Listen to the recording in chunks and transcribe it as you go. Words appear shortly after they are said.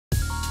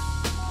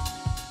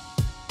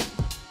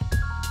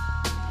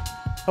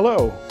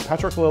Hello,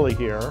 Patrick Lilly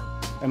here,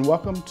 and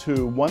welcome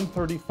to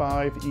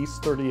 135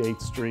 East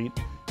 38th Street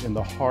in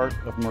the heart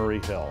of Murray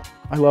Hill.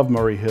 I love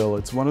Murray Hill.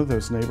 It's one of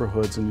those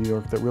neighborhoods in New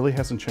York that really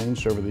hasn't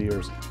changed over the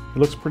years. It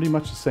looks pretty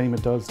much the same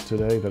it does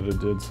today that it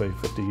did, say,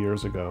 50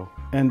 years ago.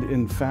 And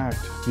in fact,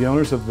 the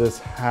owners of this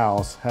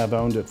house have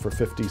owned it for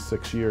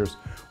 56 years,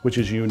 which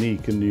is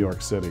unique in New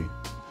York City.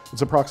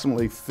 It's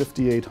approximately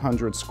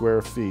 5,800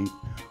 square feet,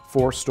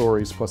 4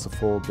 stories plus a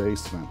full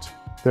basement.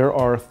 There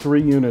are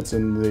 3 units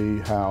in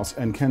the house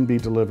and can be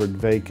delivered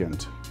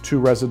vacant, 2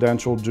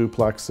 residential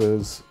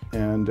duplexes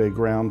and a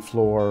ground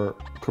floor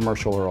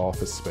commercial or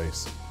office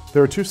space.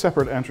 There are 2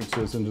 separate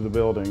entrances into the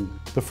building.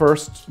 The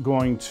first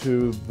going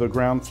to the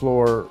ground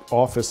floor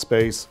office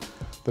space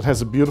that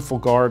has a beautiful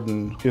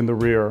garden in the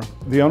rear.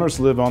 The owners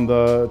live on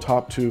the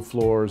top 2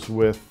 floors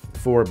with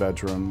 4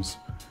 bedrooms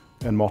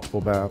and multiple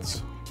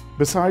baths.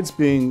 Besides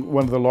being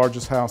one of the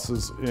largest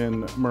houses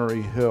in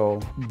Murray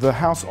Hill, the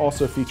house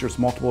also features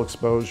multiple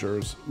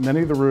exposures.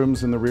 Many of the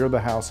rooms in the rear of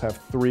the house have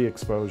 3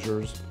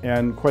 exposures,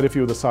 and quite a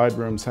few of the side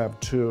rooms have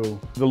 2.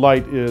 The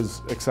light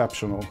is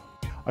exceptional.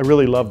 I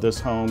really love this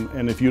home,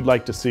 and if you'd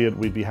like to see it,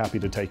 we'd be happy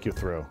to take you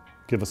through.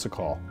 Give us a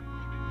call.